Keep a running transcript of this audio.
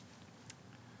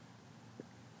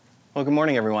Well, good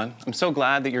morning, everyone. I'm so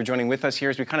glad that you're joining with us here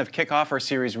as we kind of kick off our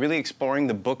series, really exploring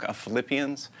the book of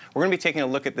Philippians. We're going to be taking a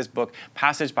look at this book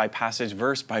passage by passage,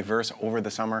 verse by verse over the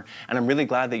summer, and I'm really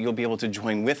glad that you'll be able to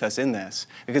join with us in this,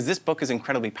 because this book is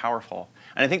incredibly powerful.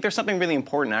 And I think there's something really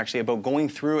important, actually, about going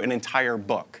through an entire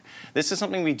book. This is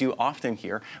something we do often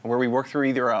here, where we work through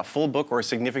either a full book or a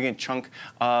significant chunk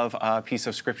of a piece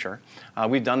of Scripture.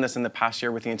 We've done this in the past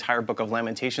year with the entire book of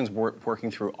Lamentations, working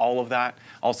through all of that,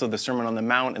 also the Sermon on the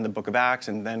Mount and the book of Acts,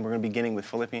 and then we're going to be beginning with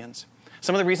Philippians.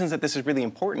 Some of the reasons that this is really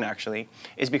important, actually,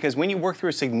 is because when you work through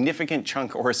a significant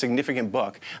chunk or a significant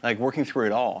book, like working through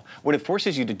it all, what it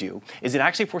forces you to do is it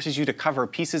actually forces you to cover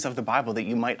pieces of the Bible that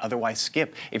you might otherwise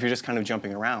skip if you're just kind of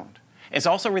jumping around. It's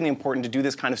also really important to do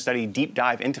this kind of study, deep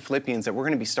dive into Philippians that we're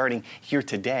going to be starting here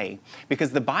today,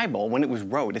 because the Bible, when it was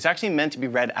wrote, it's actually meant to be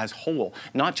read as whole,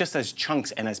 not just as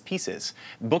chunks and as pieces.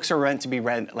 Books are meant to be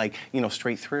read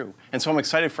straight through. And so I'm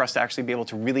excited for us to actually be able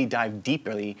to really dive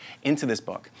deeply into this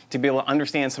book, to be able to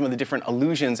understand some of the different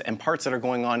allusions and parts that are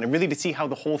going on, and really to see how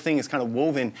the whole thing is kind of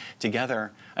woven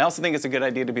together. I also think it's a good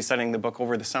idea to be studying the book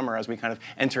over the summer as we kind of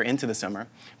enter into the summer,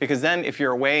 because then if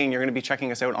you're away and you're going to be checking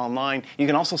us out online, you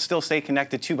can also still stay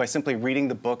connected too by simply reading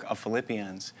the book of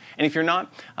Philippians. And if you're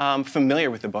not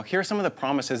familiar with the book, here are some of the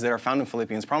promises that are found in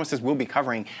Philippians, promises we'll be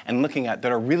covering and looking at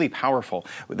that are really powerful.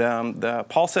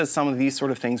 Paul says some of these sort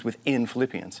of things within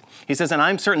Philippians. He says, "And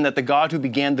I'm certain that the God who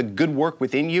began the good work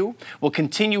within you will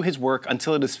continue his work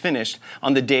until it is finished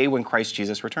on the day when Christ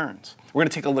Jesus returns." We're going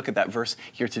to take a look at that verse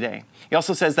here today. He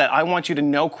also says that I want you to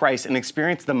know Christ and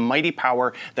experience the mighty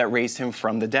power that raised him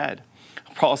from the dead.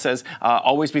 Paul says,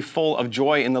 always be full of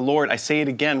joy in the Lord. I say it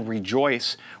again,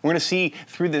 rejoice. We're going to see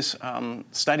through this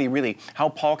study, really, how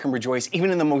Paul can rejoice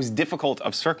even in the most difficult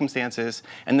of circumstances.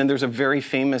 And then there's a very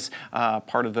famous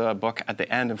part of the book at the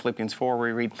end in Philippians 4 where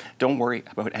we read, don't worry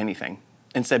about anything.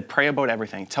 Instead, pray about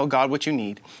everything. Tell God what you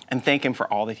need and thank him for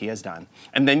all that he has done.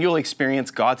 And then you'll experience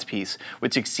God's peace,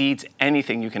 which exceeds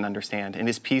anything you can understand. And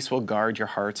his peace will guard your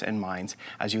hearts and minds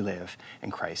as you live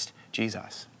in Christ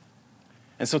Jesus.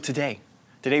 And so today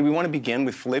we want to begin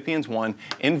with Philippians 1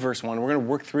 in verse 1. We're going to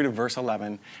work through to verse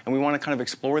 11, and we want to kind of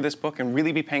explore this book and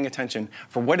really be paying attention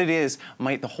for what it is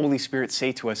might the Holy Spirit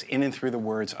say to us in and through the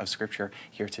words of Scripture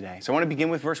here today. So I want to begin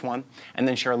with verse 1 and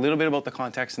then share a little bit about the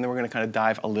context, and then we're going to kind of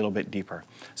dive a little bit deeper.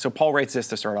 So Paul writes this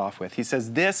to start off with. He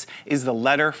says, "This is the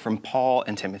letter from Paul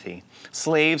and Timothy,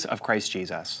 slaves of Christ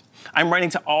Jesus. I'm writing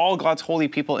to all God's holy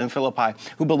people in Philippi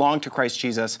who belong to Christ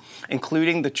Jesus,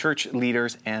 including the church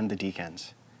leaders and the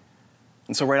deacons."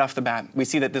 And so right off the bat, we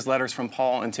see that this letter is from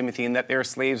Paul and Timothy and that they're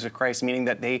slaves of Christ, meaning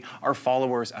that they are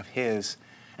followers of his.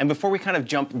 And before we kind of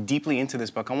jump deeply into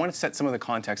this book, I want to set some of the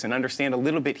context and understand a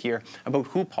little bit here about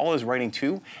who Paul is writing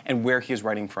to and where he is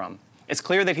writing from. It's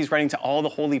clear that he's writing to all the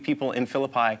holy people in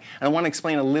Philippi, and I want to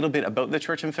explain a little bit about the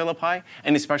church in Philippi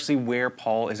and especially where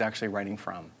Paul is actually writing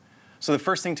from. So the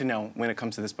first thing to know when it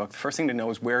comes to this book, the first thing to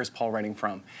know is where is Paul writing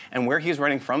from? And where he is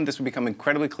writing from, this will become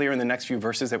incredibly clear in the next few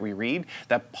verses that we read,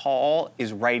 that Paul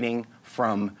is writing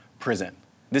from prison.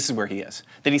 This is where he is.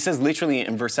 That he says literally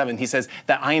in verse 7, he says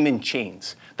that I am in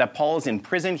chains. That Paul is in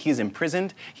prison, he is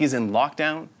imprisoned, he is in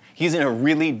lockdown. He's in a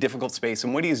really difficult space.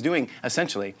 And what he is doing,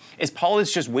 essentially, is Paul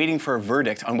is just waiting for a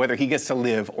verdict on whether he gets to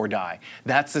live or die.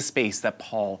 That's the space that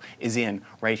Paul is in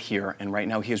right here and right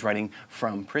now. He is writing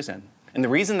from prison. And the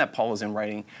reason that Paul is in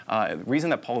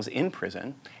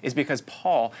prison is because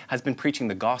Paul has been preaching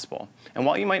the gospel. And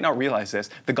while you might not realize this,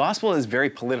 the gospel is very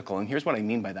political. And here's what I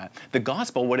mean by that. The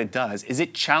gospel, what it does is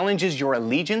it challenges your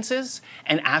allegiances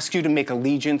and asks you to make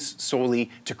allegiance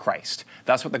solely to Christ.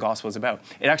 That's what the gospel is about.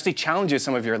 It actually challenges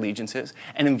some of your allegiances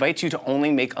and invites you to only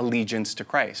make allegiance to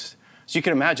Christ. So you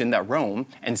can imagine that Rome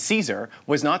and Caesar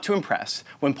was not too impressed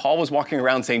when Paul was walking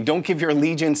around saying, don't give your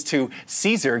allegiance to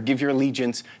Caesar, give your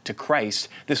allegiance to Christ.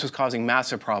 This was causing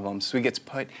massive problems. So he gets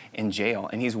put in jail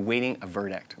and he's waiting a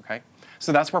verdict, okay?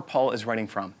 So that's where Paul is writing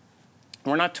from.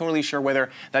 We're not totally sure whether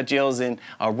that jail is in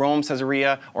Rome,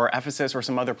 Caesarea, or Ephesus, or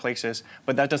some other places,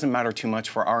 but that doesn't matter too much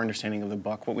for our understanding of the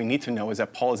book. What we need to know is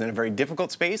that Paul is in a very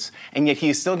difficult space, and yet he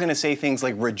is still going to say things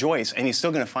like rejoice, and he's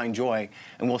still going to find joy,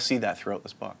 and we'll see that throughout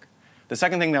this book. The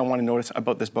second thing that I want to notice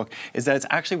about this book is that it's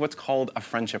actually what's called a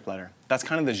friendship letter. That's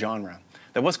kind of the genre.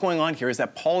 That what's going on here is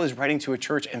that Paul is writing to a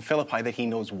church in Philippi that he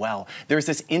knows well. There's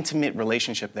this intimate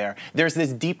relationship there. There's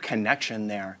this deep connection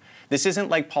there. This isn't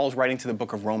like Paul's writing to the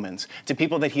book of Romans, to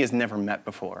people that he has never met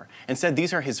before. Instead,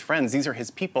 these are his friends, these are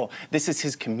his people, this is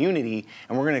his community,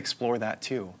 and we're going to explore that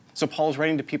too. So Paul's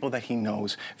writing to people that he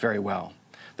knows very well.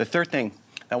 The third thing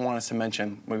that I want us to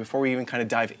mention, before we even kind of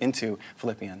dive into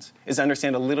Philippians, is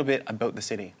understand a little bit about the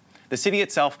city. The city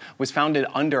itself was founded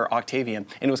under Octavian,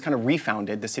 and it was kind of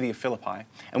refounded, the city of Philippi.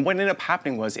 And what ended up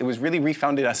happening was it was really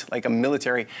refounded as like a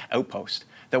military outpost.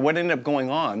 That what ended up going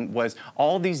on was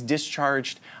all these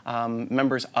discharged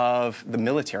members of the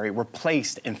military were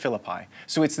placed in Philippi.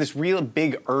 So it's this real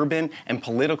big urban and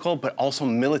political, but also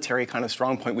military kind of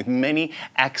strong point with many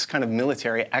ex-kind of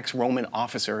military, ex-Roman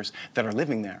officers that are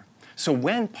living there. So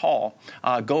when Paul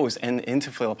goes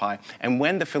into Philippi, and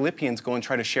when the Philippians go and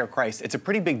try to share Christ, it's a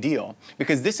pretty big deal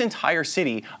because this entire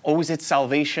city owes its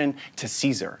salvation to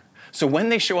Caesar. So when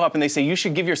they show up and they say, you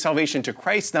should give your salvation to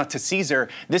Christ, not to Caesar,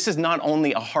 this is not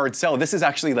only a hard sell, this is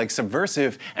actually like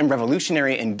subversive and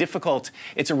revolutionary and difficult.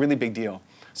 It's a really big deal.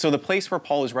 So the place where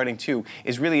Paul is writing to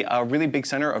is really a really big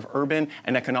center of urban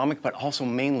and economic, but also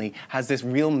mainly has this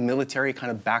real military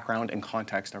kind of background and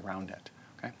context around it.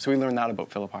 Okay? So we learned that about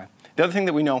Philippi. The other thing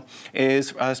that we know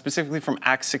is specifically from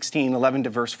Acts 16, 11 to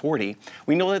verse 40,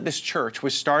 we know that this church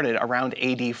was started around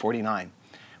AD 49.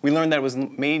 We learned that it was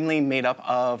mainly made up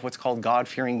of what's called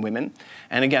God-fearing women.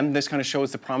 And again, this kind of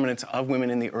shows the prominence of women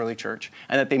in the early church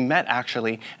and that they met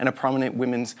actually in a prominent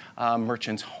women's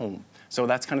merchant's home. So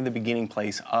that's kind of the beginning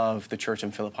place of the church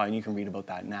in Philippi, and you can read about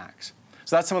that in Acts.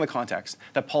 So that's some of the context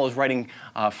that Paul is writing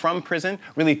from prison,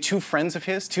 really to friends of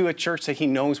his, to a church that he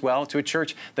knows well, to a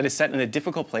church that is set in a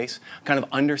difficult place, kind of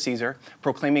under Caesar,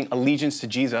 proclaiming allegiance to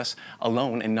Jesus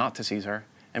alone and not to Caesar.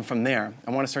 And from there,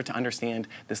 I want to start to understand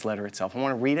this letter itself. I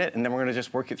want to read it, and then we're going to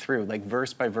just work it through, like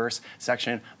verse by verse,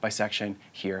 section by section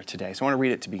here today. So I want to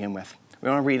read it to begin with. We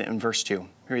want to read it in verse 2.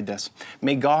 Read this.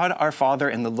 May God, our Father,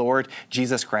 and the Lord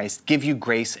Jesus Christ give you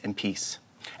grace and peace.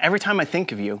 Every time I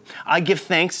think of you, I give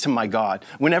thanks to my God.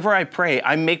 Whenever I pray,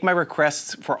 I make my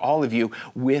requests for all of you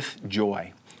with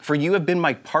joy. For you have been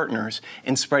my partners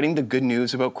in spreading the good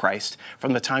news about Christ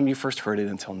from the time you first heard it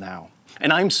until now.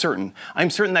 And I'm certain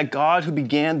that God who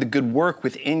began the good work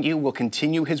within you will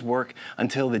continue his work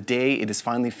until the day it is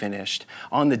finally finished,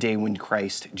 on the day when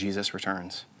Christ Jesus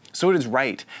returns. So it is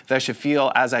right that I should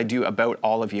feel as I do about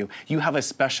all of you. You have a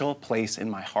special place in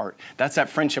my heart. That's that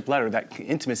friendship letter, that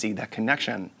intimacy, that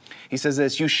connection. He says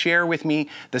this, you share with me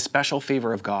the special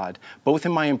favor of God, both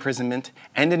in my imprisonment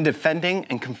and in defending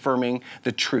and confirming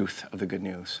the truth of the good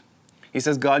news. He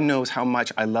says, God knows how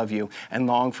much I love you and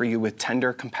long for you with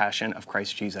tender compassion of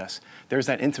Christ Jesus. There's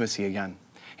that intimacy again.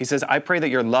 He says, I pray that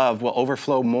your love will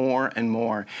overflow more and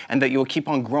more, and that you will keep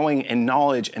on growing in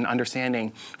knowledge and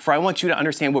understanding. For I want you to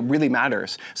understand what really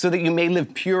matters, so that you may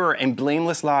live pure and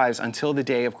blameless lives until the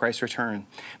day of Christ's return.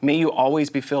 May you always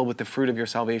be filled with the fruit of your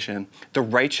salvation, the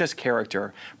righteous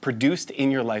character produced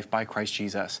in your life by Christ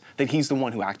Jesus, that he's the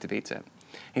one who activates it.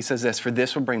 He says this, for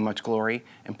this will bring much glory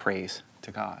and praise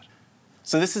to God.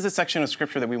 So this is a section of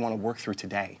scripture that we want to work through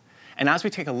today. And as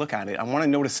we take a look at it, I want to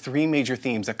notice three major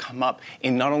themes that come up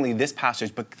in not only this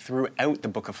passage, but throughout the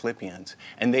book of Philippians.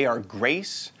 And they are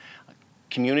grace,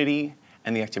 community,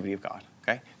 and the activity of God.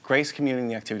 Okay? Grace, community, and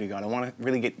the activity of God. I want to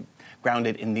really get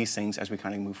grounded in these things as we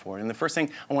kind of move forward. And the first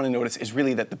thing I want to notice is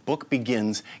really that the book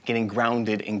begins getting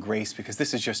grounded in grace, because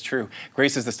this is just true.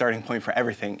 Grace is the starting point for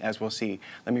everything, as we'll see.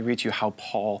 Let me read to you how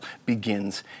Paul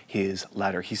begins his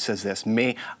letter. He says this,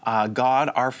 may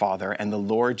God our Father and the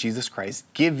Lord Jesus Christ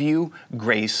give you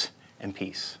grace and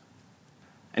peace.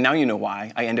 And now you know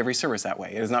why I end every service that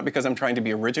way. It is not because I'm trying to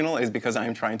be original, it is because I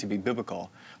am trying to be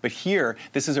biblical. But here,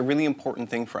 this is a really important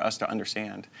thing for us to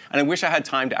understand. And I wish I had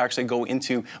time to actually go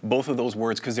into both of those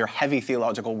words, because they're heavy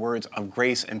theological words of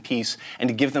grace and peace, and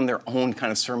to give them their own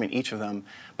kind of sermon, each of them.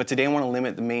 But today I want to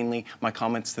limit mainly my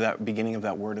comments to that beginning of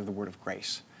that word, of the word of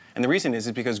grace. And the reason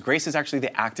is because grace is actually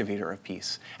the activator of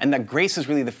peace. And that grace is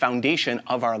really the foundation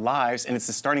of our lives, and it's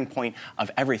the starting point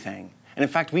of everything. And in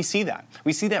fact, we see that.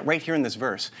 We see that right here in this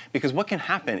verse. Because what can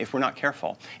happen if we're not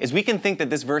careful is we can think that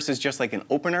this verse is just like an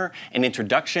opener, an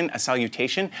introduction, a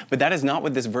salutation, but that is not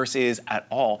what this verse is at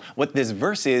all. What this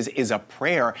verse is a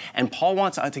prayer. And Paul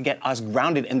wants to get us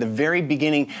grounded in the very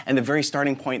beginning and the very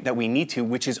starting point that we need to,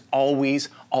 which is always,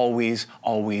 always,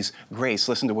 always grace.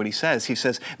 Listen to what he says. He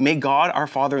says, may God, our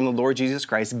Father and the Lord Jesus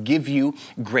Christ, give you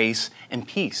grace and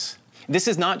peace. This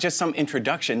is not just some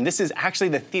introduction. This is actually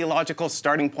the theological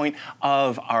starting point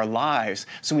of our lives.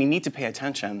 So we need to pay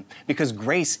attention, because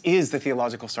grace is the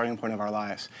theological starting point of our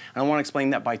lives. And I want to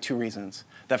explain that by two reasons.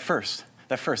 That first,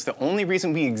 the only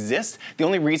reason we exist, the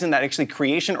only reason that actually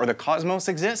creation or the cosmos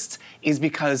exists, is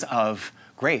because of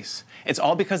grace. It's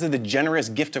all because of the generous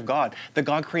gift of God that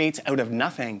God creates out of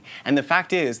nothing. And the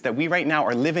fact is that we right now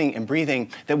are living and breathing,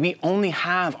 that we only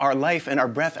have our life and our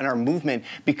breath and our movement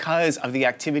because of the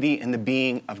activity and the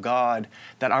being of God,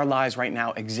 that our lives right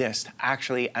now exist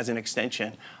actually as an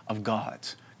extension of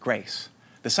God's grace.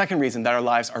 The second reason that our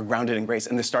lives are grounded in grace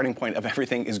and the starting point of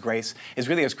everything is grace is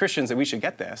really as Christians that we should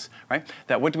get this, right?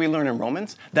 That what do we learn in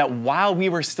Romans? That while we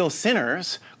were still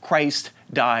sinners, Christ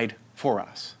died for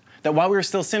us. That while we were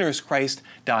still sinners, Christ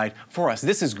died for us.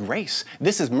 This is grace.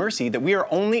 This is mercy, that we are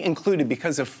only included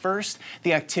because of first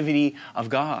the activity of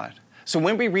God. So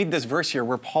when we read this verse here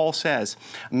where Paul says,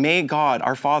 may God,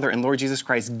 our Father and Lord Jesus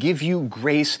Christ, give you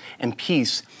grace and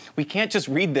peace, we can't just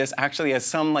read this actually as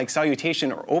some like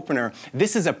salutation or opener.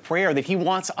 This is a prayer that he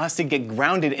wants us to get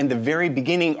grounded in the very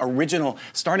beginning, original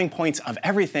starting points of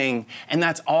everything. And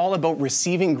that's all about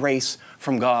receiving grace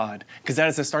from God, because that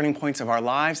is the starting points of our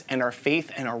lives and our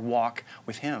faith and our walk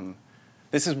with him.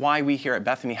 This is why we here at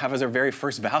Bethany have as our very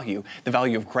first value, the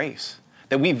value of grace.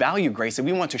 That we value grace, that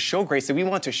we want to show grace, that we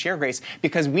want to share grace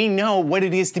because we know what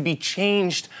it is to be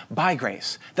changed by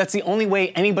grace. That's the only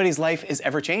way anybody's life is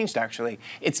ever changed, actually.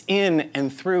 It's in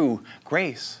and through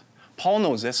grace. Paul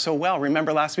knows this so well.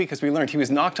 Remember last week as we learned, he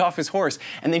was knocked off his horse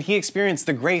and then he experienced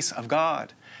the grace of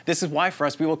God. This is why for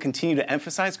us we will continue to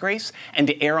emphasize grace and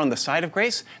to err on the side of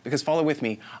grace because follow with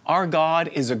me, our God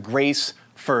is a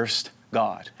grace-first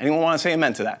God. Anyone want to say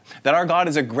amen to that? That our God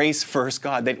is a grace-first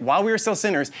God, that while we were still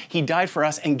sinners, he died for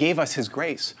us and gave us his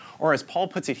grace. Or as Paul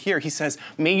puts it here, he says,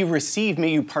 may you receive,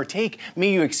 may you partake, may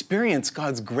you experience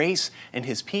God's grace and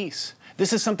his peace.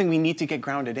 This is something we need to get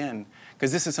grounded in,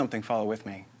 because this is something, follow with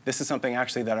me, this is something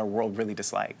actually that our world really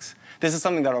dislikes. This is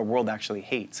something that our world actually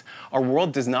hates. Our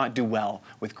world does not do well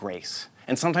with grace.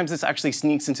 And sometimes this actually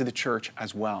sneaks into the church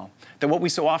as well. That what we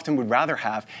so often would rather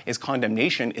have is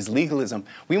condemnation, is legalism.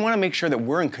 We want to make sure that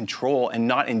we're in control and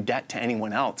not in debt to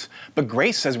anyone else. But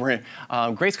grace says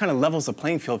grace kind of levels the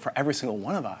playing field for every single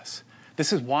one of us.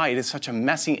 This is why it is such a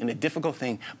messy and a difficult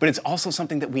thing, but it's also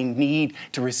something that we need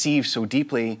to receive so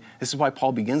deeply. This is why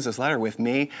Paul begins this letter with,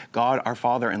 may God, our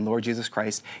Father and Lord Jesus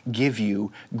Christ, give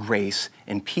you grace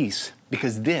and peace.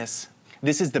 Because this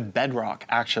is the bedrock,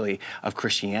 actually, of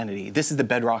Christianity. This is the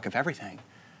bedrock of everything.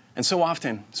 And so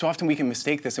often we can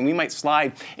mistake this, and we might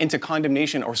slide into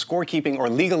condemnation or scorekeeping or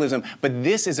legalism, but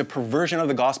this is a perversion of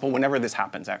the gospel whenever this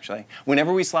happens, actually.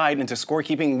 Whenever we slide into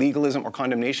scorekeeping, legalism, or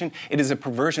condemnation, it is a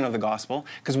perversion of the gospel,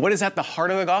 because what is at the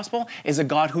heart of the gospel is a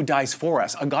God who dies for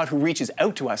us, a God who reaches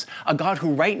out to us, a God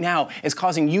who right now is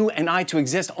causing you and I to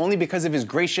exist only because of his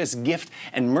gracious gift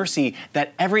and mercy,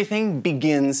 that everything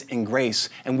begins in grace,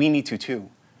 and we need to too.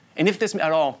 And if this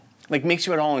at all makes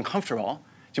you at all uncomfortable,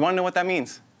 do you want to know what that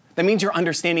means? That means you're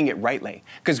understanding it rightly.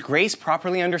 Because grace,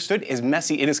 properly understood, is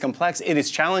messy, it is complex, it is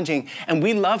challenging, and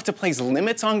we love to place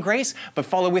limits on grace, but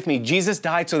follow with me, Jesus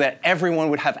died so that everyone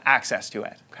would have access to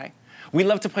it, okay? We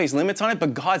love to place limits on it,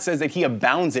 but God says that he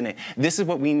abounds in it. This is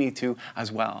what we need to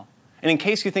as well. And in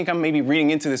case you think I'm maybe reading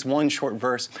into this one short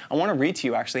verse, I want to read to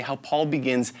you actually how Paul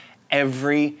begins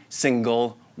every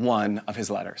single one of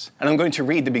his letters. And I'm going to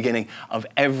read the beginning of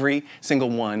every single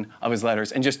one of his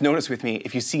letters. And just notice with me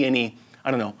if you see any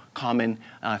common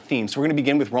themes. So we're going to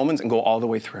begin with Romans and go all the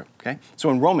way through, okay? So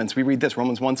in Romans, we read this,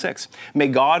 Romans 1:6. May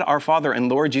God, our Father and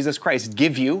Lord Jesus Christ,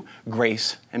 give you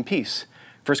grace and peace.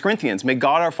 1 Corinthians, may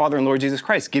God, our Father and Lord Jesus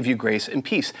Christ, give you grace and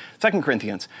peace. 2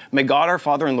 Corinthians, may God, our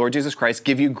Father and Lord Jesus Christ,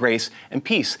 give you grace and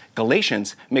peace.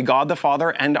 Galatians, may God, the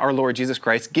Father and our Lord Jesus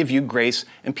Christ, give you grace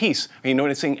and peace. Are you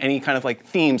noticing any kind of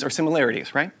themes or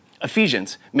similarities, right?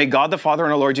 Ephesians, may God the Father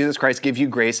and our Lord Jesus Christ give you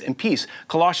grace and peace.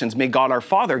 Colossians, may God our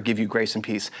Father give you grace and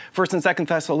peace. 1 and 2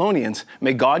 Thessalonians,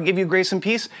 may God give you grace and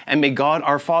peace, and may God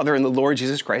our Father and the Lord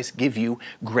Jesus Christ give you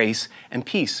grace and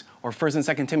peace. Or 1 and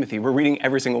 2 Timothy, we're reading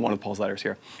every single one of Paul's letters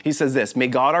here. He says this, may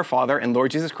God our Father and Lord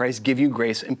Jesus Christ give you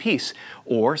grace and peace.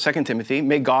 Or 2 Timothy,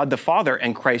 may God the Father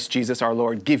and Christ Jesus our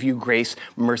Lord give you grace,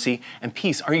 mercy, and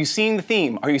peace. Are you seeing the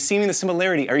theme? Are you seeing the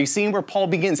similarity? Are you seeing where Paul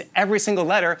begins every single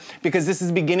letter? Because this is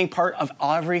the beginning part of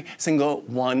every single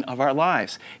one of our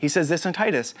lives. He says this in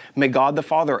Titus, may God the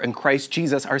Father and Christ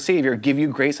Jesus our Savior give you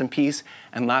grace and peace.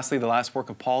 And lastly, the last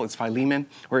work of Paul is Philemon,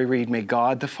 where we read, may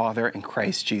God the Father and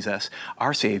Christ Jesus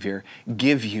our Savior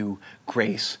give you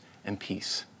grace and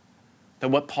peace. That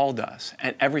what Paul does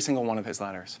in every single one of his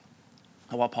letters,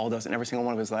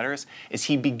 is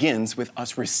he begins with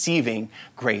us receiving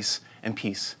grace and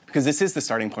peace. Because this is the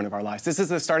starting point of our lives. This is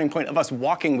the starting point of us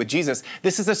walking with Jesus.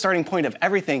 This is the starting point of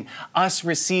everything, us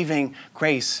receiving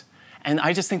grace. And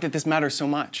I just think that this matters so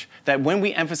much, that when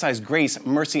we emphasize grace,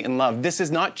 mercy, and love, this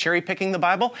is not cherry-picking the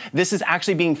Bible. This is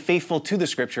actually being faithful to the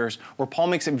scriptures, where Paul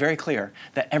makes it very clear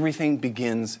that everything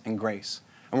begins in grace.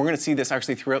 And we're going to see this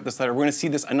actually throughout this letter. We're going to see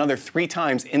this another 3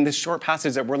 times in this short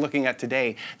passage that we're looking at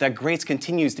today, that grace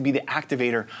continues to be the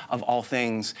activator of all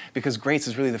things, because grace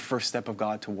is really the first step of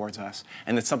God towards us.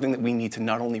 And it's something that we need to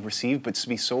not only receive, but to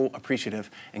be so appreciative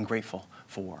and grateful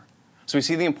for. So we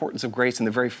see the importance of grace in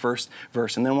the very first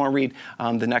verse. And then I want to read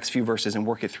the next few verses and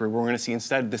work it through. We're going to see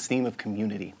instead this theme of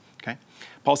community. Okay?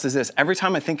 Paul says this, every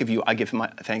time I think of you, I give my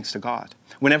thanks to God.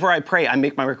 Whenever I pray, I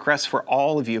make my requests for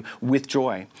all of you with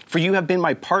joy. For you have been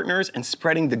my partners in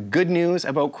spreading the good news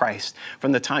about Christ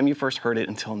from the time you first heard it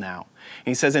until now.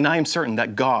 And he says, and I am certain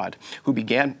that God, who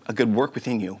began a good work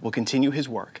within you, will continue his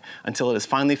work until it is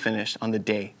finally finished on the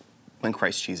day when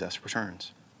Christ Jesus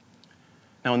returns.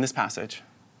 Now in this passage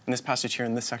here,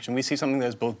 in this section, we see something that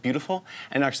is both beautiful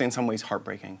and actually in some ways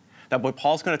heartbreaking. That what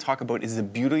Paul's going to talk about is the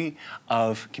beauty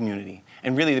of community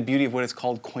and really the beauty of what is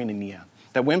called koinonia.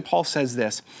 That when Paul says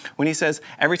this, when he says,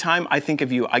 every time I think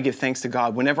of you, I give thanks to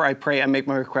God. Whenever I pray, I make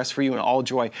my requests for you in all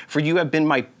joy. For you have been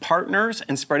my partners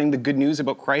in spreading the good news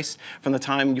about Christ from the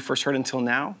time you first heard until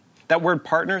now. That word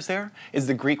partners there is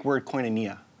the Greek word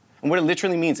koinonia. And what it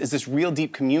literally means is this real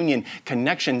deep communion,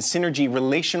 connection, synergy,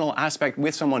 relational aspect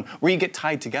with someone where you get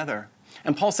tied together.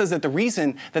 And Paul says that the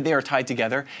reason that they are tied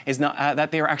together is not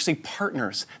that they are actually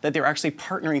partners, that they're actually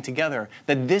partnering together,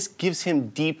 that this gives him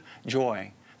deep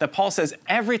joy. That Paul says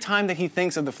every time that he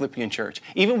thinks of the Philippian church,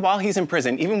 even while he's in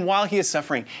prison, even while he is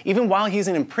suffering, even while he's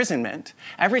in imprisonment,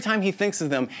 every time he thinks of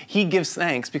them, he gives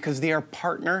thanks because they are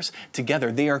partners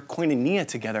together. They are koinonia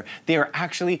together. They are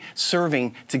actually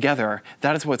serving together.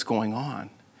 That is what's going on.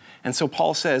 And so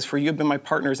Paul says, for you have been my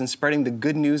partners in spreading the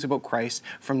good news about Christ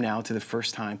from now to the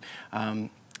first time, from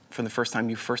the first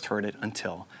time you first heard it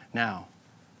until now.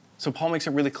 So Paul makes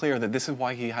it really clear that this is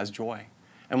why he has joy.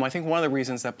 And I think one of the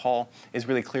reasons that Paul is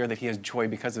really clear that he has joy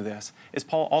because of this is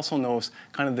Paul also knows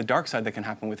kind of the dark side that can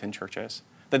happen within churches.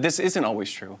 That this isn't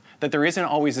always true, that there isn't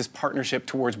always this partnership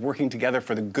towards working together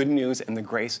for the good news and the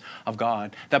grace of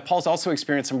God. That Paul's also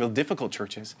experienced some real difficult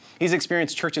churches. He's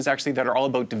experienced churches actually that are all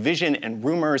about division and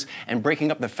rumors and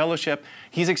breaking up the fellowship.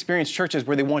 He's experienced churches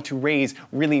where they want to raise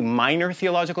really minor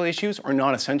theological issues or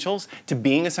non-essentials to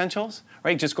being essentials,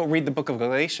 right? Just go read the book of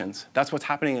Galatians. That's what's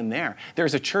happening in there.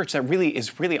 There's a church that really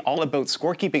is all about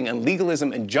scorekeeping and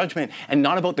legalism and judgment and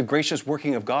not about the gracious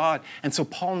working of God. And so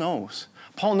Paul knows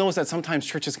that sometimes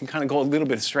churches can kind of go a little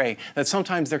bit astray, that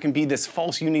sometimes there can be this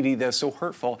false unity that's so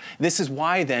hurtful. This is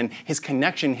why then his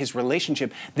connection, his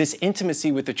relationship, this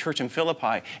intimacy with the church in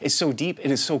Philippi is so deep, it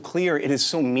is so clear, it is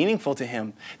so meaningful to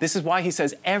him. This is why he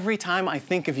says, every time I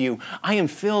think of you, I am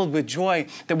filled with joy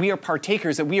that we are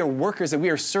partakers, that we are workers, that we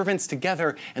are servants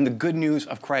together in the good news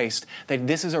of Christ, that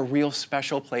this is a real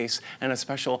special place and a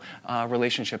special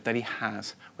relationship that he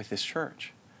has with this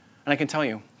church. And I can tell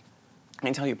you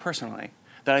personally,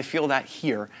 that I feel that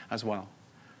here as well.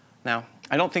 Now,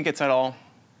 I don't think it's at all,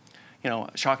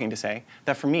 shocking to say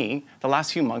that for me, the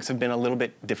last few months have been a little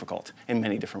bit difficult in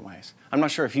many different ways. I'm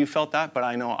not sure if you felt that, but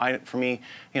I know for me,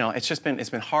 it's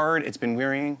been hard, it's been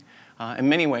wearying. In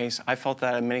many ways, I felt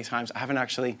that many times I haven't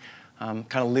actually kind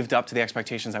of lived up to the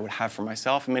expectations I would have for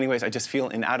myself. In many ways, I just feel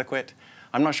inadequate.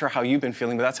 I'm not sure how you've been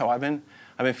feeling, but that's how I've been.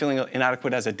 I've been feeling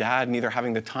inadequate as a dad, neither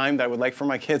having the time that I would like for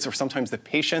my kids or sometimes the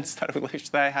patience that I would wish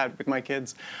that I had with my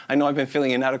kids. I know I've been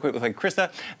feeling inadequate with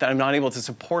Krista, that I'm not able to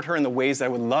support her in the ways that I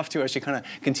would love to as she kind of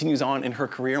continues on in her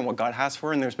career and what God has for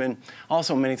her. And there's been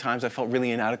also many times I felt really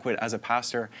inadequate as a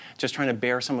pastor, just trying to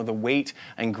bear some of the weight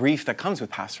and grief that comes with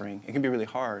pastoring. It can be really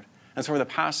hard. And so over the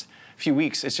past few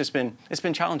weeks, it's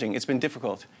been challenging. It's been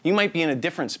difficult. You might be in a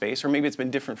different space, or maybe it's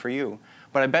been different for you.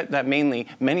 But I bet that mainly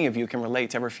many of you can relate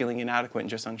to ever feeling inadequate and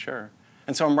just unsure.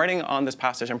 And so I'm writing on this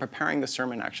passage. I'm preparing the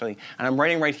sermon, actually. And I'm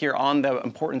writing right here on the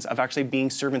importance of actually being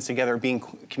servants together, being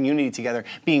community together,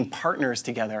 being partners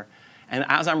together. And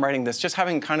as I'm writing this, just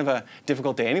having kind of a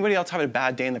difficult day. Anybody else have a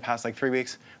bad day in the past 3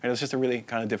 weeks? It was just a really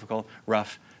kind of difficult,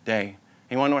 rough day.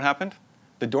 And you want to know what happened?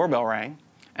 The doorbell rang.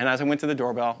 And as I went to the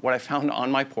doorbell, what I found on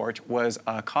my porch was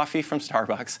a coffee from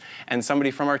Starbucks and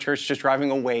somebody from our church just driving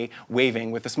away,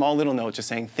 waving with a small little note just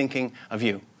saying, thinking of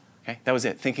you. Okay, that was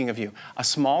it, thinking of you. A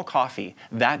small coffee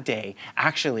that day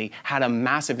actually had a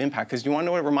massive impact because you want to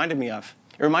know what it reminded me of?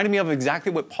 It reminded me of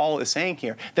exactly what Paul is saying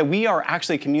here, that we are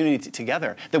actually a community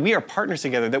together, that we are partners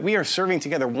together, that we are serving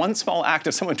together. One small act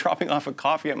of someone dropping off a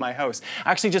coffee at my house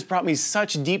actually just brought me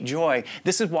such deep joy.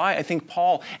 This is why I think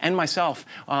Paul and myself,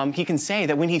 he can say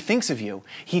that when he thinks of you,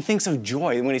 he thinks of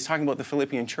joy when he's talking about the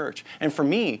Philippian church. And for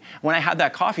me, when I had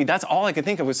that coffee, that's all I could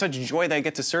think of was such joy that I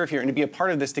get to serve here and to be a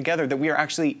part of this together, that we are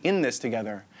actually in this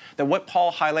together. That what Paul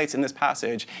highlights in this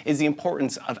passage is the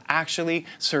importance of actually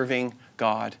serving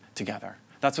God together.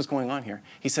 That's what's going on here.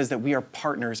 He says that we are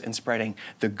partners in spreading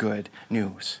the good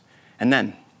news. And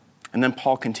then And then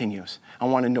Paul continues. I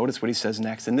want to notice what he says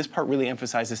next. And this part really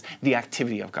emphasizes the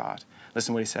activity of God.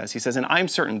 Listen to what he says. He says, and I am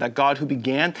certain that God who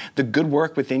began the good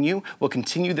work within you will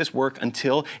continue this work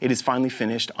until it is finally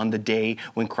finished on the day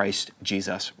when Christ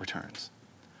Jesus returns.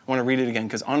 I want to read it again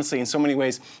because honestly, in so many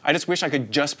ways, I just wish I could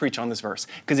just preach on this verse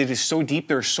because it is so deep.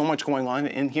 There's so much going on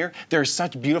in here. There are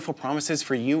such beautiful promises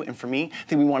for you and for me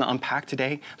that we want to unpack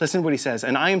today. Listen to what he says.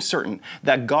 And I am certain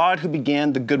that God who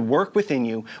began the good work within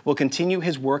you will continue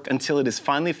his work until it is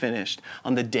finally finished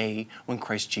on the day when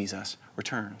Christ Jesus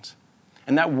returns.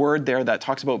 And that word there that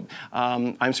talks about,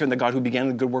 I'm certain that God who began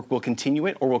the good work will continue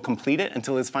it or will complete it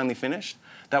until it's finally finished.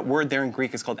 That word there in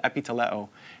Greek is called epiteleo.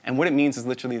 And what it means is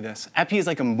literally this. Epi is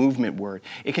like a movement word.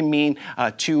 It can mean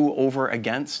to, over,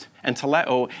 against. And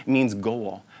teleo means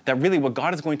goal. That really what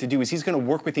God is going to do is he's going to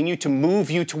work within you to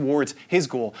move you towards his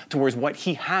goal, towards what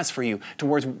he has for you,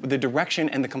 towards the direction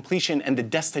and the completion and the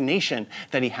destination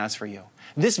that he has for you.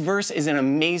 This verse is an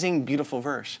amazing, beautiful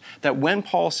verse that when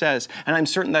Paul says, and I'm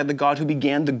certain that the God who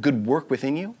began the good work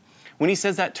within you, when he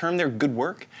says that term there, good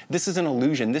work, this is an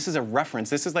allusion. This is a reference.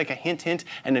 This is like a hint, hint,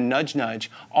 and a nudge, nudge,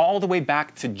 all the way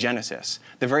back to Genesis.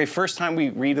 The very first time we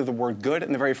read of the word good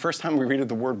and the very first time we read of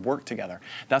the word work together.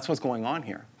 That's what's going on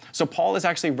here. So Paul is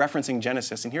actually referencing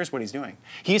Genesis, and here's what he's doing.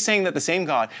 He's saying that the same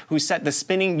God who set the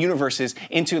spinning universes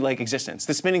into existence,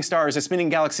 the spinning stars, the spinning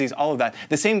galaxies, all of that,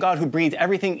 the same God who breathed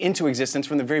everything into existence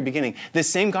from the very beginning, the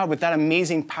same God with that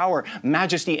amazing power,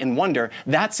 majesty, and wonder,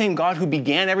 that same God who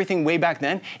began everything way back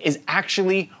then is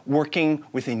actually working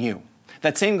within you.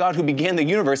 That same God who began the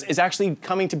universe is actually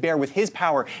coming to bear with his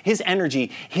power, his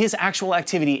energy, his actual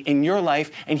activity in your life,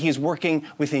 and he is working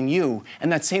within you.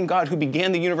 And that same God who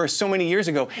began the universe so many years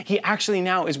ago, he actually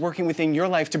now is working within your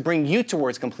life to bring you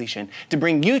towards completion, to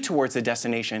bring you towards the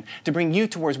destination, to bring you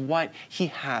towards what he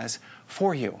has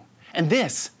for you. And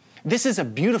this is a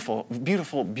beautiful,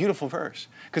 beautiful, beautiful verse.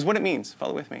 Because what it means,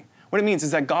 follow with me, what it means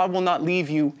is that God will not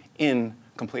leave you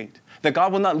incomplete. That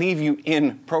God will not leave you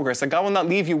in progress. That God will not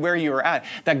leave you where you are at.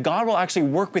 That God will actually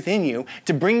work within you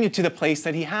to bring you to the place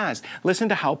that he has. Listen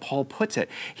to how Paul puts it.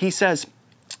 He says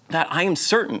that I am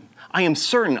certain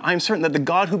that the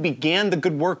God who began the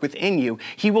good work within you,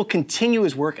 he will continue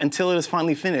his work until it is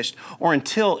finally finished or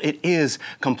until it is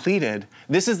completed.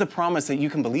 This is the promise that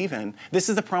you can believe in. This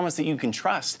is the promise that you can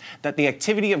trust, that the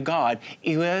activity of God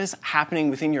is happening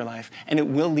within your life and it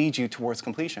will lead you towards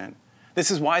completion. This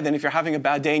is why then if you're having a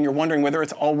bad day and you're wondering whether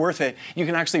it's all worth it, you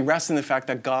can actually rest in the fact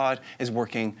that God is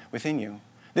working within you.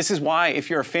 This is why if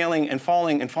you're failing and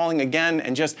falling again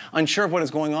and just unsure of what is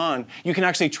going on, you can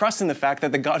actually trust in the fact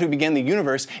that the God who began the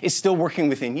universe is still working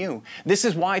within you. This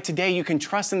is why today you can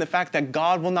trust in the fact that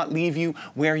God will not leave you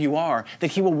where you are,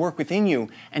 that he will work within you.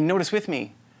 And notice with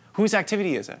me, whose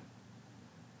activity is it?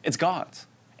 It's God's.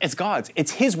 It's God's.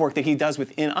 It's his work that he does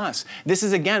within us. This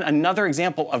is, again, another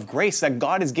example of grace that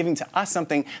God is giving to us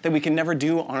something that we can never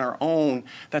do on our own.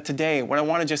 That today, what I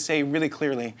want to just say really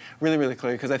clearly,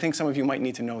 because I think some of you might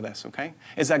need to know this, okay,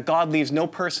 is that God leaves no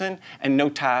person and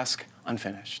no task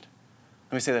unfinished.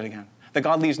 Let me say that again. That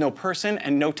God leaves no person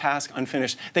and no task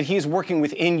unfinished. That he is working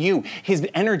within you. His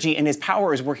energy and his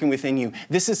power is working within you.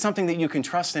 This is something that you can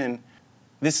trust in.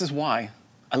 This is why,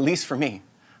 at least for me,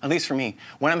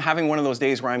 when I'm having one of those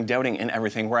days where I'm doubting in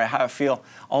everything, where I feel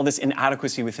all this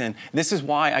inadequacy within, this is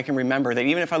why I can remember that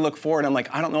even if I look forward, I'm like,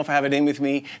 I don't know if I have it in with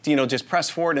me to, just press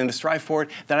forward and to strive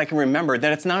forward, that I can remember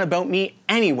that it's not about me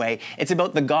anyway. It's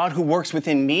about the God who works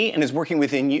within me and is working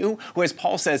within you, who, as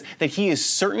Paul says, that he is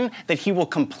certain that he will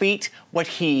complete what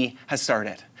he has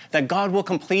started. That God will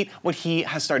complete what he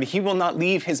has started. He will not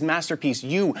leave his masterpiece,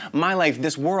 you, my life,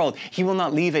 this world. He will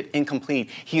not leave it incomplete.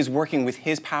 He is working with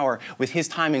his power, with his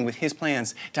timing, with his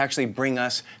plans to actually bring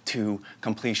us to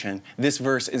completion. This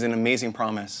verse is an amazing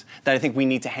promise that I think we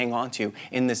need to hang on to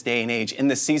in this day and age, in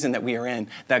this season that we are in,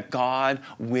 that God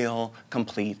will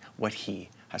complete what he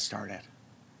has started.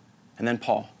 And then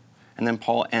Paul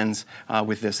ends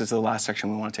with this. This is the last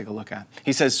section we want to take a look at.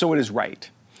 He says, so it is right.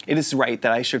 It is right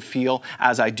that I should feel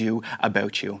as I do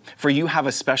about you, for you have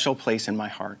a special place in my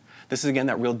heart. This is, again,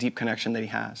 that real deep connection that he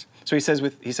has. So he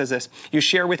says this, you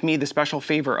share with me the special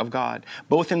favor of God,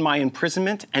 both in my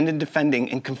imprisonment and in defending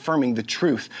and confirming the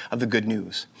truth of the good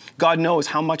news. God knows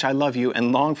how much I love you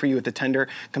and long for you with the tender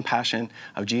compassion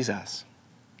of Jesus.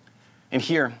 And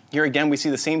here again, we see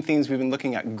the same themes we've been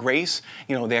looking at: grace,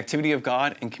 the activity of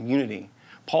God, and community.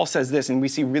 Paul says this, and we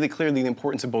see really clearly the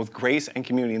importance of both grace and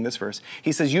community in this verse.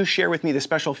 He says, you share with me the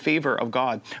special favor of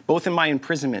God, both in my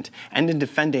imprisonment and in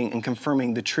defending and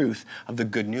confirming the truth of the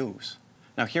good news.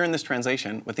 Now, here in this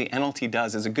translation, what the NLT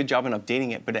does is a good job in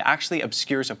updating it, but it actually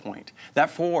obscures a point. That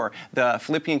for the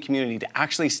Philippian community to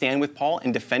actually stand with Paul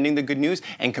in defending the good news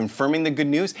and confirming the good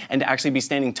news, and to actually be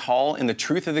standing tall in the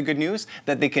truth of the good news,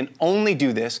 that they can only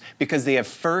do this because they have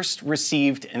first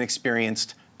received and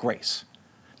experienced grace.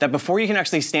 That before you can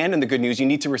actually stand in the good news, you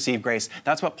need to receive grace.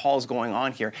 That's what Paul's going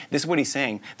on here. This is what he's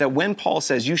saying, that when Paul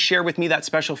says, you share with me that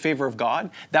special favor of God,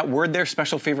 that word there,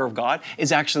 special favor of God,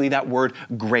 is actually that word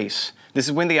grace. This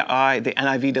is when the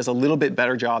NIV does a little bit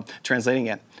better job translating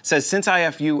it. It says, since I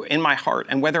have you in my heart,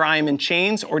 and whether I am in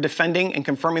chains or defending and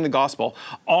confirming the gospel,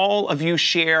 all of you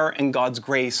share in God's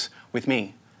grace with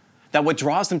me. That what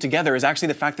draws them together is actually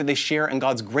the fact that they share in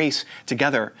God's grace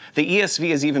together. The ESV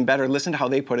is even better. Listen to how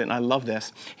they put it, and I love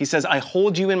this. He says, I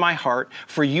hold you in my heart,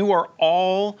 for you are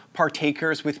all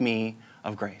partakers with me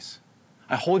of grace.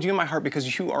 I hold you in my heart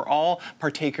because you are all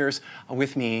partakers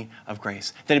with me of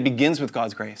grace. That it begins with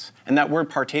God's grace. And that word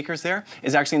partakers there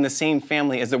is actually in the same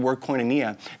family as the word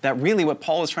koinonia. That really what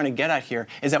Paul is trying to get at here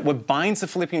is that what binds the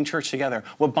Philippian church together,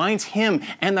 what binds him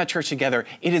and that church together,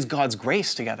 it is God's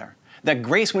grace together. That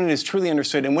grace, when it is truly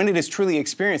understood and when it is truly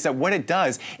experienced, that what it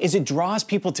does is it draws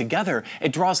people together.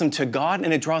 It draws them to God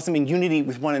and it draws them in unity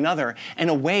with one another in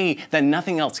a way that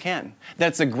nothing else can.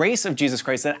 That's the grace of Jesus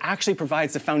Christ that actually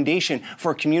provides the foundation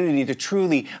for a community to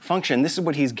truly function. This is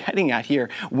what he's getting at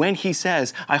here when he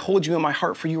says, I hold you in my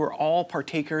heart, for you are all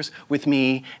partakers with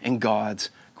me in God's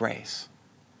grace.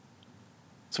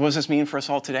 So what does this mean for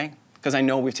us all today? Because I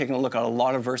know we've taken a look at a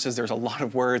lot of verses, there's a lot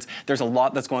of words, there's a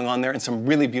lot that's going on there, and some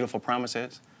really beautiful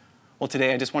promises. Well,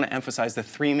 today I just want to emphasize the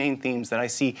three main themes that I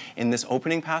see in this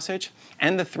opening passage,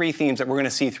 and the three themes that we're going to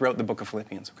see throughout the book of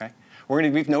Philippians, okay?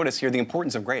 We've noticed here the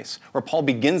importance of grace, where Paul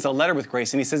begins the letter with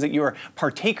grace, and he says that you are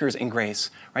partakers in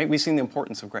grace, right? We've seen the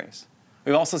importance of grace.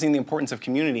 We've also seen the importance of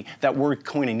community, that word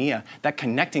koinonia, that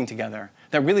connecting together,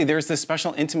 that really there's this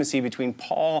special intimacy between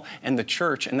Paul and the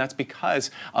church, and that's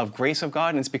because of grace of God,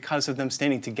 and it's because of them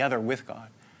standing together with God.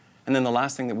 And then the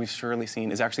last thing that we've surely seen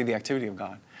is actually the activity of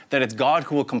God, that it's God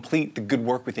who will complete the good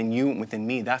work within you and within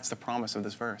me. That's the promise of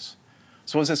this verse.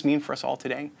 So what does this mean for us all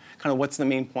today? Kind of what's the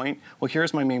main point? Well,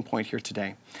 here's my main point here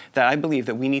today, that I believe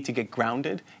that we need to get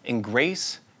grounded in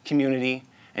grace, community,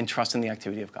 and trust in the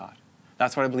activity of God.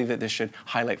 That's what I believe that this should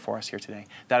highlight for us here today.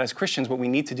 That as Christians, what we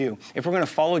need to do, if we're going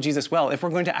to follow Jesus well, if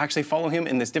we're going to actually follow him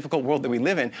in this difficult world that we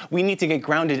live in, we need to get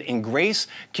grounded in grace,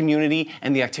 community,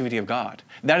 and the activity of God.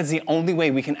 That is the only way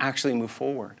we can actually move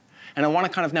forward. And I want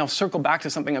to kind of now circle back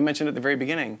to something I mentioned at the very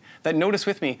beginning. That notice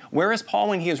with me, where is Paul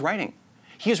when he is writing?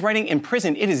 He is writing in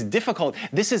prison. It is difficult.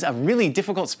 This is a really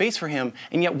difficult space for him.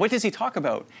 And yet, what does he talk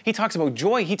about? He talks about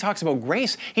joy. He talks about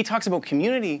grace. He talks about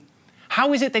community.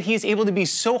 How is it that he is able to be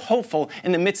so hopeful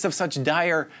in the midst of such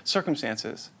dire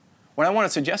circumstances? What I want to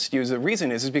suggest to you is the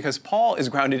reason is because Paul is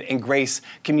grounded in grace,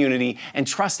 community, and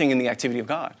trusting in the activity of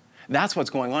God. That's what's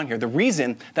going on here. The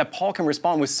reason that Paul can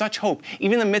respond with such hope,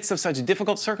 even in the midst of such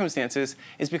difficult circumstances,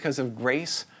 is because of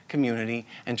grace, community,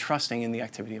 and trusting in the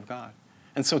activity of God.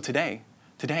 And so today,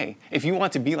 if you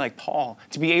want to be like Paul,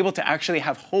 to be able to actually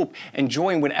have hope and joy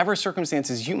in whatever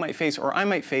circumstances you might face or I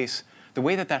might face, the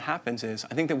way that that happens is,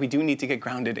 I think that we do need to get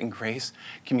grounded in grace,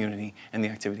 community, and the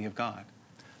activity of God.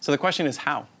 So the question is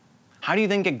how? How do you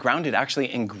then get grounded actually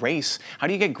in grace? How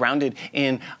do you get grounded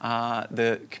in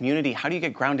the community? How do you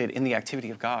get grounded in the activity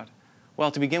of God?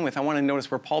 Well, to begin with, I want to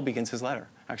notice where Paul begins his letter.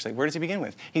 Actually, where does he begin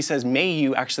with? He says, may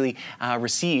you actually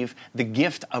receive the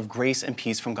gift of grace and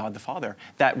peace from God the Father.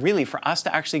 That really, for us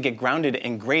to actually get grounded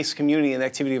in grace, community, and the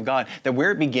activity of God, that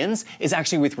where it begins is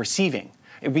actually with receiving.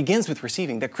 It begins with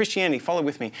receiving. That Christianity, follow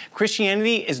with me,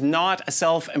 Christianity is not a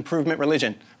self-improvement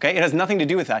religion, okay? It has nothing to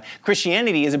do with that.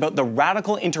 Christianity is about the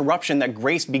radical interruption that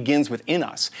grace begins within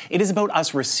us. It is about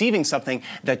us receiving something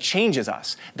that changes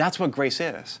us. That's what grace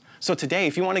is. So today,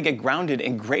 if you want to get grounded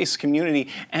in grace, community,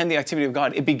 and the activity of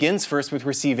God, it begins first with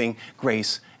receiving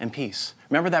grace and peace.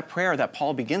 Remember that prayer that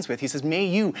Paul begins with. He says, may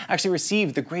you actually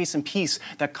receive the grace and peace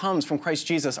that comes from Christ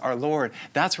Jesus our Lord.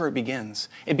 That's where it begins.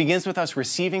 It begins with us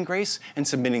receiving grace and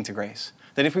submitting to grace.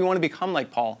 That if we want to become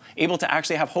like Paul, able to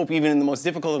actually have hope even in the most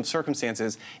difficult of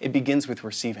circumstances, it begins with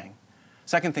receiving.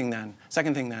 Second thing then,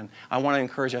 I want to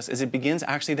encourage us is it begins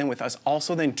actually then with us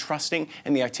also then trusting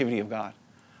in the activity of God.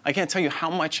 I can't tell you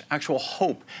how much actual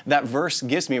hope that verse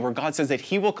gives me where God says that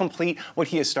he will complete what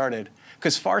he has started.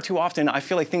 Because far too often I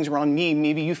feel like things are on me.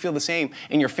 Maybe you feel the same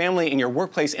in your family, in your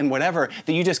workplace, in whatever,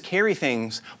 that you just carry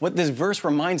things. What this verse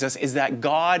reminds us is that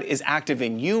God is active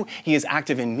in you. He is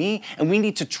active in me. And we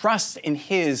need to trust in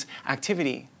his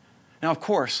activity. Now, of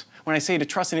course, when I say to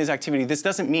trust in his activity, this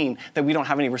doesn't mean that we don't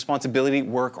have any responsibility,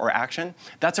 work, or action.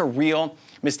 That's a real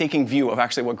mistaken view of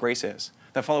actually what grace is.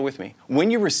 that follow with me.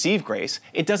 When you receive grace,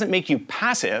 it doesn't make you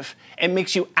passive, it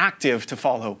makes you active to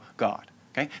follow God.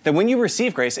 Okay? That when you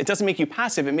receive grace, it doesn't make you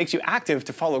passive, it makes you active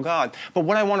to follow God. But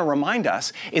what I want to remind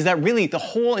us is that really the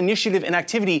whole initiative and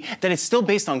activity, that it's still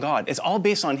based on God. It's all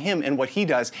based on him and what he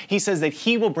does. He says that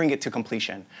he will bring it to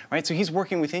completion, right? So he's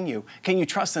working within you. Can you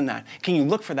trust in that? Can you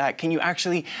look for that? Can you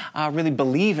actually really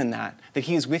believe in that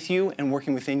he is with you and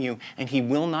working within you, and he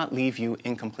will not leave you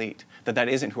incomplete? That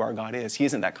isn't who our God is. He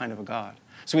isn't that kind of a God.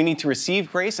 So we need to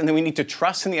receive grace, and then we need to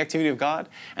trust in the activity of God.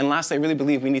 And lastly, I really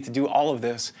believe we need to do all of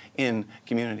this in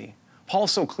community.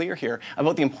 Paul's so clear here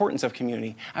about the importance of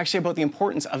community, actually about the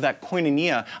importance of that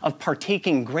koinonia, of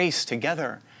partaking grace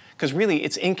together. Because really,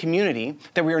 it's in community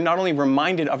that we are not only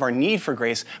reminded of our need for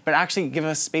grace, but actually give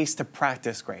us space to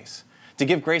practice grace, to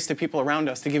give grace to people around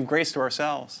us, to give grace to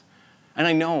ourselves. And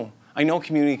I know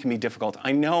community can be difficult.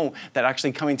 I know that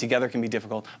actually coming together can be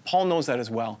difficult. Paul knows that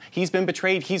as well. He's been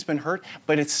betrayed, he's been hurt,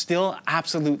 but it's still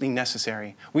absolutely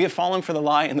necessary. We have fallen for the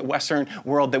lie in the Western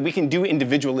world that we can do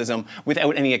individualism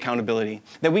without any accountability,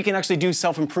 that we can actually do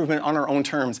self-improvement on our own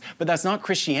terms, but that's not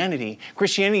Christianity.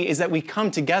 Christianity is that we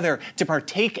come together to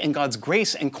partake in God's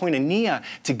grace and koinonia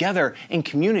together, in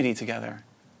community together.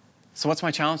 So what's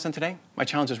my challenge then today? My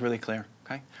challenge is really clear,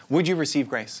 okay? Would you receive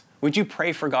grace? Would you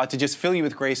pray for God to just fill you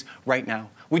with grace right now?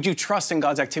 Would you trust in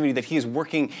God's activity that he is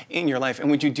working in your life?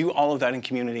 And would you do all of that in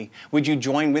community? Would you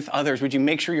join with others? Would you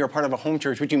make sure you're a part of a home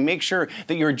church? Would you make sure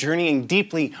that you're journeying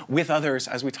deeply with others,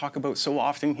 as we talk about so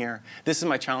often here? This is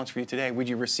my challenge for you today. Would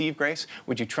you receive grace?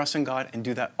 Would you trust in God and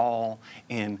do that all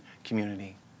in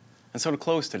community? And so to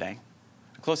close today,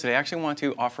 I actually want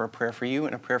to offer a prayer for you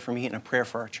and a prayer for me and a prayer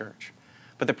for our church.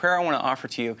 But the prayer I want to offer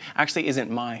to you actually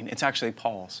isn't mine. It's actually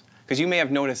Paul's. Because you may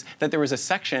have noticed that there was a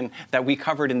section that we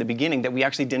covered in the beginning that we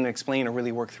actually didn't explain or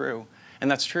really work through. And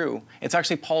that's true. It's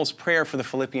actually Paul's prayer for the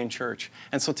Philippian church.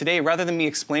 And so today, rather than me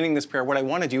explaining this prayer, what I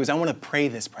want to do is I want to pray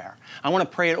this prayer. I want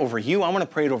to pray it over you. I want to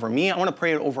pray it over me. I want to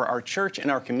pray it over our church and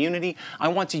our community. I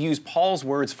want to use Paul's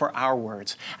words for our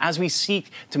words. As we seek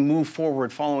to move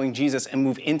forward following Jesus and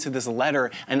move into this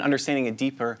letter and understanding it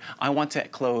deeper, I want to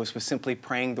close with simply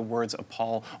praying the words of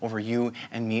Paul over you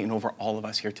and me and over all of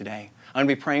us here today. I'm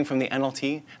going to be praying from the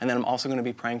NLT, and then I'm also going to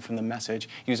be praying from the Message,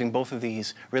 using both of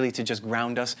these really to just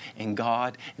ground us in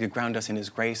God, to ground us in his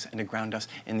grace, and to ground us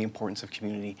in the importance of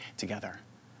community together.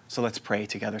 So let's pray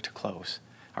together to close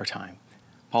our time.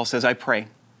 Paul says, I pray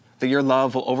that your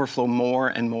love will overflow more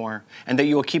and more, and that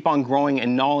you will keep on growing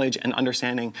in knowledge and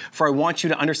understanding. For I want you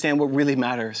to understand what really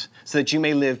matters, so that you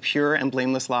may live pure and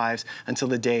blameless lives until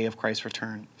the day of Christ's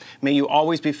return. May you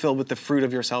always be filled with the fruit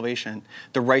of your salvation,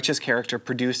 the righteous character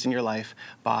produced in your life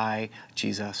by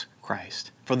Jesus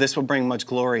Christ. For this will bring much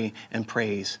glory and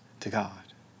praise to God.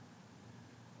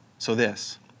 So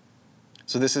this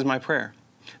is my prayer,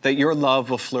 that your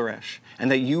love will flourish, and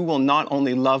that you will not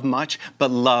only love much, but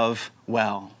love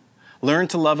well. Learn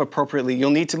to love appropriately. You'll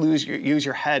need to use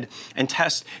your head and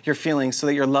test your feelings so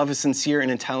that your love is sincere and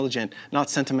intelligent, not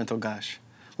sentimental gush.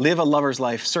 Live a lover's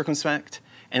life, circumspect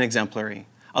and exemplary.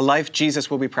 A life Jesus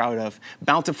will be proud of,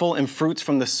 bountiful in fruits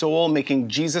from the soul, making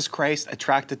Jesus Christ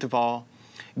attractive to all,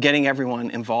 getting everyone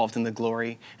involved in the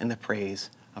glory and the praise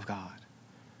of God.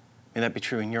 May that be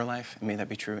true in your life, and may that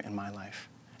be true in my life.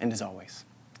 And as always,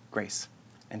 grace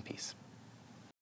and peace.